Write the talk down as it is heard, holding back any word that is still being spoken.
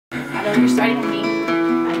you're starting with me.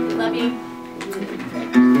 I love you.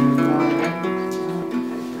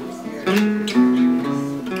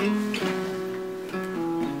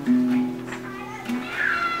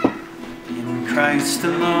 In Christ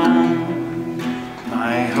alone,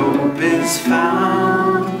 my hope is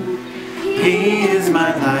found. He is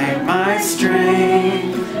my light, my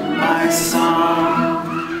strength, my song.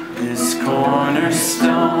 This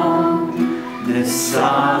cornerstone, this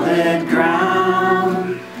solid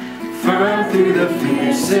ground, firm through the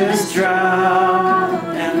fiercest drought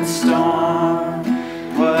and storm.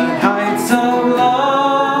 What heights of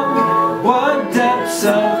love, what depths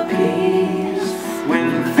of peace,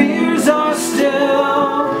 when fears are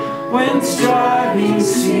still, when striving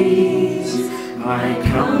cease. My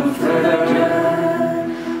comforter,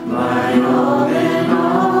 my all in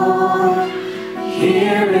all,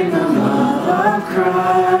 here in the love of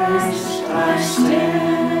Christ I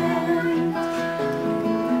stand.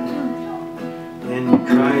 In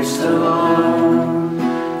Christ alone,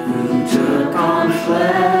 who took on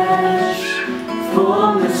flesh,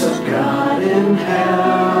 fullness of God in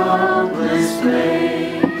helpless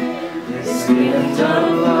babe, this gift of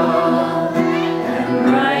love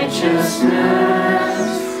and righteousness,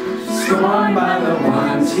 scorned by the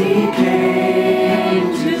ones he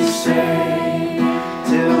came to save,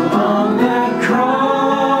 till on that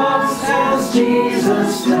cross as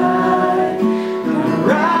Jesus died, the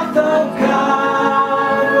wrath of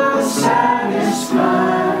God was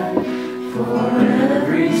satisfied, for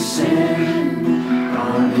every sin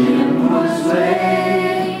on him was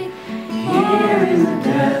laid. Here in the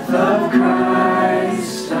death of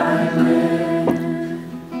Christ I live.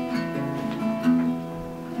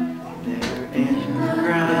 There in the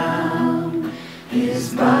ground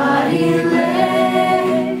his body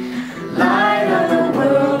lay, light of the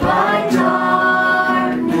world by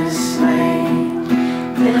darkness slain,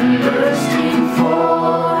 then bursting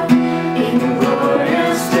forth in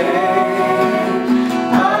glorious day,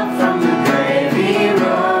 up from the grave he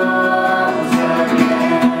rose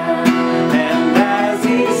again. And as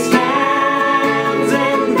he stands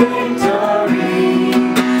in victory,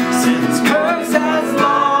 sin's curse has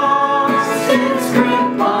lost its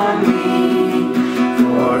grip on me,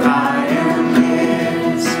 for I am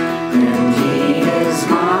his and he is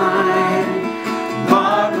mine,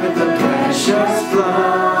 bought with the precious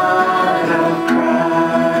blood of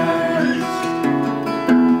Christ.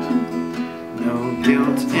 No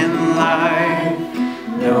guilt in life,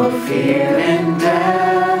 no fear in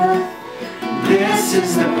death, this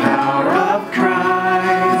is the power of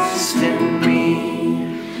Christ in me.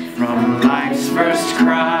 From life's first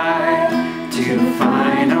cry to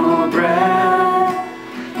final breath,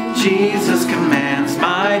 Jesus commands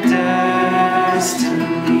my destiny.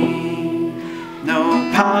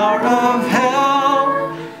 No power of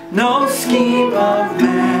hell, no scheme of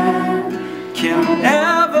man can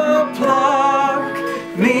ever pluck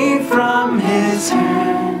me from his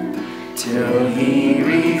hand, till he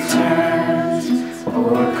returns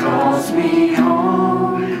or calls me